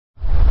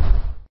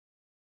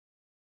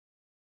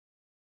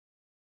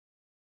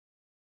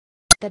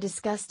The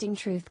disgusting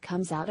truth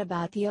comes out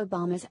about the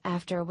Obamas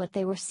after what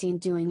they were seen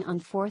doing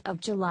on 4th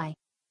of July.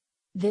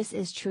 This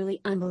is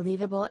truly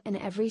unbelievable in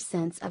every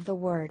sense of the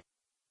word.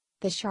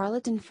 The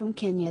charlatan from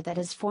Kenya that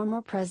is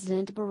former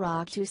President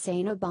Barack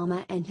Hussein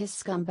Obama and his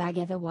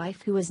scumbag of a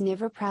wife who was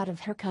never proud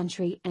of her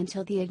country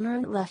until the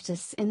ignorant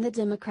leftists in the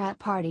Democrat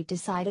Party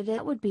decided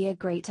it would be a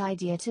great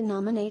idea to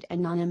nominate a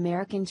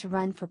non-American to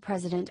run for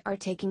president are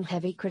taking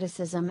heavy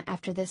criticism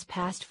after this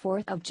past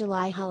 4th of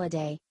July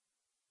holiday.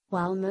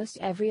 While most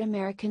every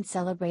American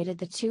celebrated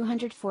the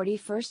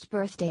 241st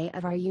birthday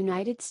of our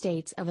United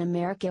States of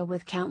America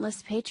with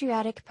countless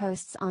patriotic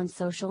posts on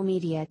social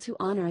media to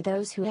honor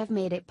those who have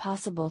made it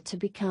possible to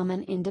become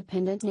an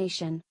independent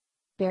nation,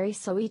 Barry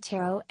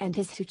Soetoro and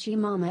his hoochie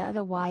mama of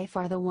a wife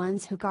are the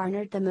ones who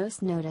garnered the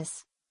most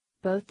notice.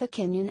 Both the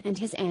Kenyan and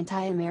his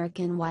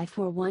anti-American wife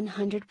were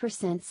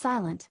 100%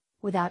 silent,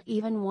 without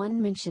even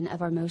one mention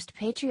of our most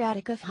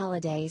patriotic of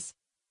holidays.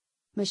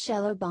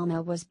 Michelle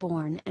Obama was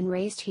born and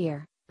raised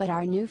here. But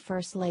our new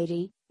First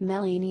Lady,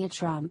 Melania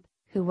Trump,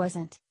 who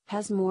wasn't,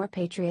 has more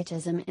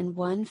patriotism in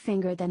one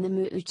finger than the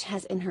mooch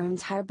has in her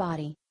entire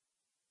body.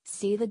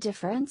 See the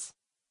difference?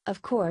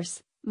 Of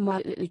course,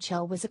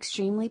 Michelle was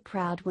extremely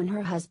proud when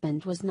her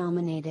husband was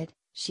nominated.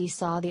 She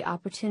saw the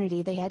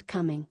opportunity they had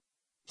coming.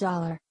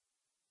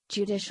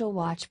 Judicial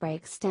Watch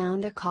breaks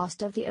down the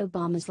cost of the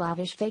Obamas'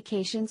 lavish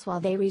vacations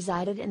while they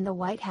resided in the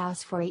White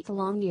House for 8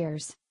 long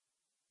years.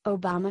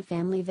 Obama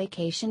family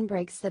vacation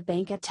breaks the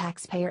bank at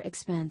taxpayer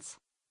expense.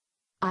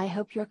 I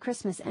hope your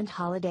Christmas and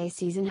holiday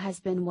season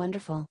has been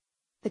wonderful.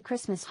 The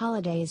Christmas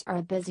holidays are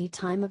a busy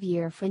time of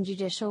year for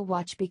Judicial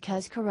Watch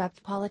because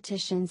corrupt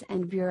politicians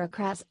and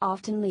bureaucrats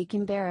often leak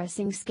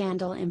embarrassing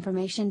scandal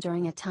information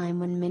during a time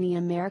when many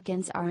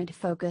Americans aren't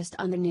focused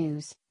on the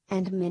news,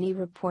 and many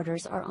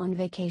reporters are on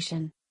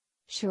vacation.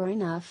 Sure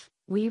enough,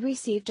 we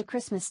received a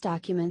Christmas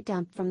document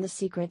dump from the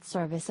Secret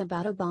Service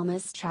about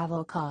Obama's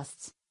travel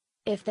costs.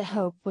 If the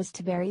hope was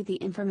to bury the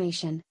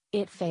information,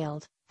 it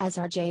failed, as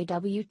our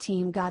JW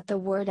team got the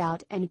word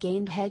out and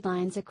gained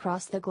headlines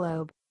across the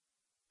globe.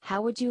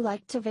 How would you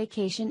like to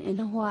vacation in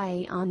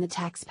Hawaii on the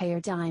taxpayer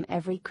dime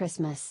every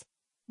Christmas?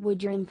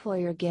 Would your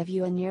employer give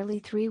you a nearly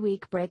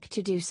 3-week break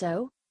to do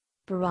so?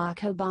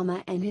 Barack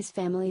Obama and his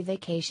family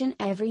vacation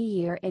every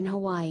year in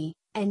Hawaii,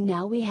 and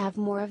now we have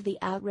more of the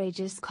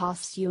outrageous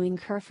costs you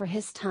incur for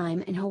his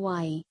time in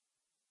Hawaii.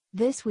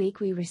 This week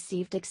we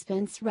received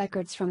expense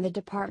records from the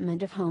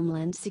Department of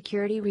Homeland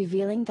Security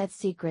revealing that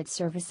Secret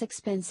Service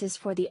expenses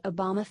for the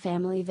Obama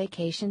family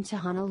vacation to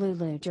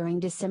Honolulu during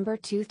December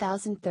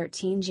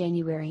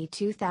 2013-January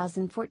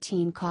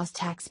 2014 cost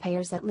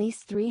taxpayers at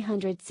least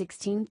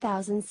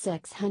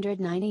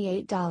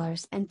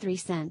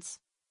 $316,698.03.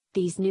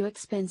 These new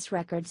expense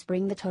records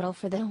bring the total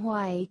for the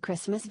Hawaii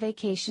Christmas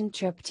vacation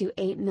trip to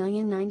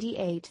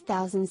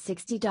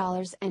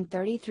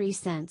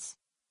 $8,098,060.33.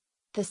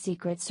 The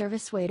Secret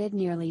Service waited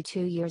nearly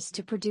 2 years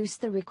to produce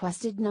the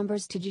requested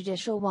numbers to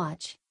Judicial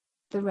Watch.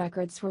 The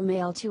records were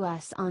mailed to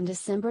us on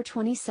December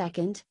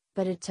 22,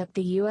 but it took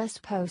the U.S.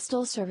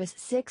 Postal Service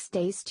 6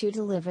 days to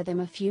deliver them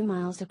a few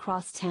miles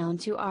across town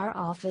to our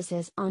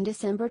offices on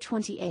December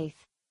 28.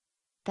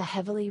 The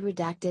heavily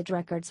redacted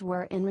records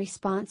were in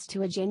response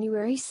to a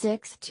January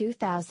 6,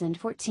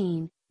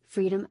 2014,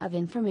 Freedom of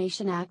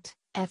Information Act,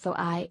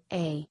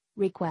 FOIA,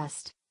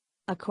 request.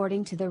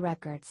 According to the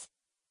records,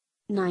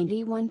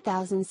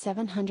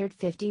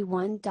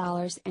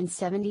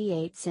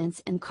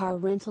 $91,751.78 in car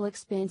rental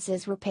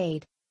expenses were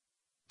paid.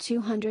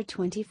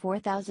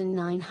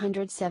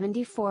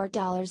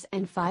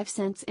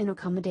 $224,974.05 in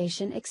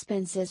accommodation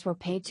expenses were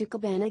paid to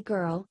Cabana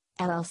Girl,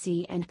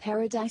 LLC and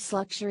Paradise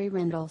Luxury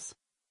Rentals.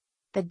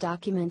 The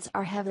documents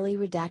are heavily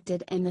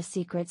redacted and the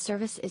Secret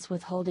Service is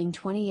withholding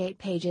 28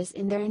 pages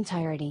in their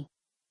entirety.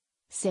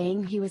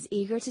 Saying he was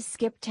eager to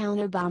skip town,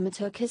 Obama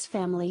took his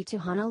family to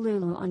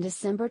Honolulu on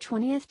December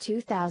 20,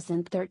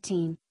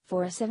 2013,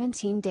 for a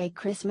 17-day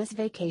Christmas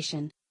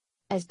vacation.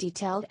 As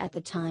detailed at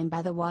the time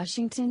by the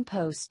Washington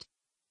Post.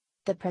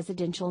 The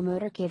presidential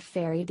motorcade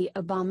ferried the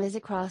Obamas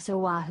across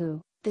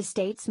Oahu, the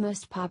state's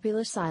most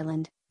populous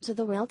island, to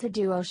the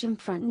well-to-do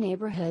oceanfront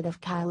neighborhood of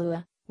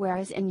Kailua,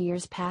 whereas in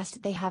years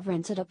past they have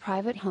rented a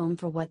private home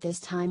for what this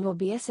time will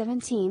be a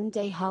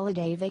 17-day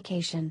holiday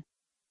vacation.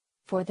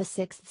 For the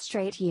 6th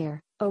straight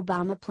year,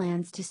 Obama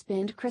plans to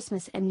spend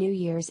Christmas and New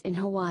Year's in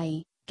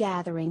Hawaii,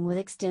 gathering with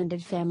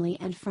extended family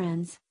and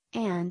friends,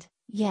 and,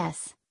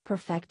 yes,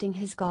 perfecting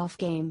his golf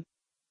game.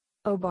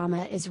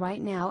 Obama is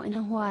right now in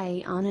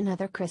Hawaii on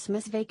another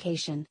Christmas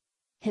vacation.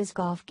 His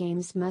golf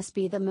games must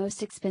be the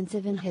most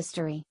expensive in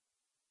history.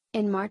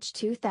 In March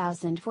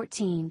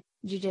 2014,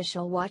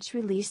 Judicial Watch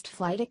released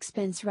flight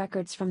expense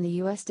records from the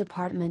U.S.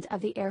 Department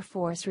of the Air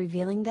Force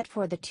revealing that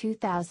for the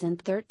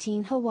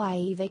 2013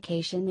 Hawaii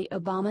vacation the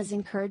Obamas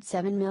incurred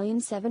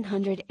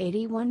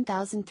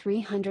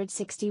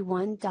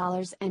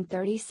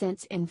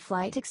 $7,781,361.30 in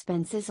flight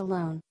expenses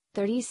alone,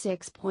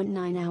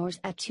 36.9 hours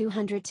at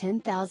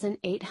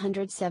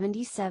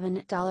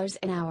 $210,877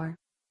 an hour.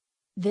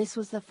 This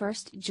was the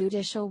first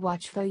Judicial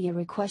Watch FOIA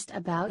request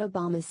about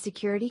Obama's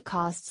security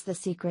costs the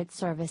Secret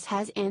Service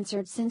has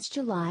answered since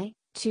July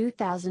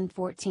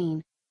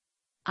 2014.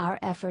 Our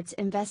efforts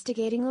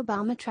investigating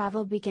Obama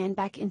travel began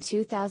back in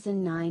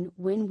 2009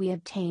 when we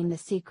obtained the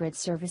Secret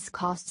Service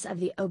costs of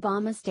the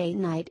Obama State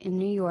Night in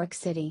New York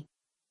City.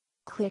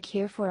 Click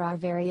here for our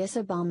various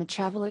Obama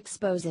travel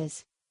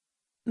exposes.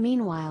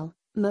 Meanwhile,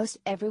 most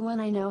everyone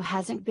I know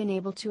hasn't been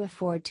able to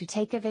afford to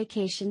take a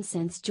vacation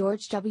since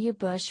George W.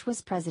 Bush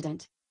was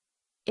president.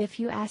 If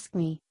you ask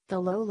me, the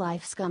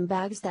low-life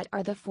scumbags that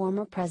are the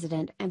former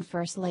president and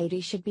first lady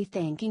should be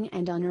thanking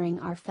and honoring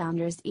our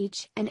founders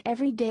each and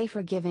every day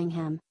for giving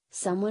him,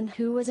 someone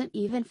who wasn't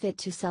even fit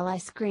to sell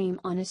ice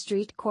cream on a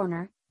street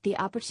corner, the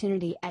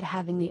opportunity at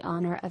having the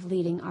honor of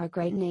leading our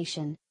great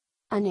nation.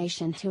 A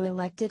nation who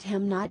elected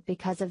him not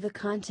because of the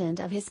content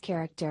of his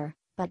character,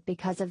 but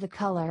because of the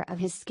color of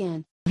his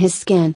skin.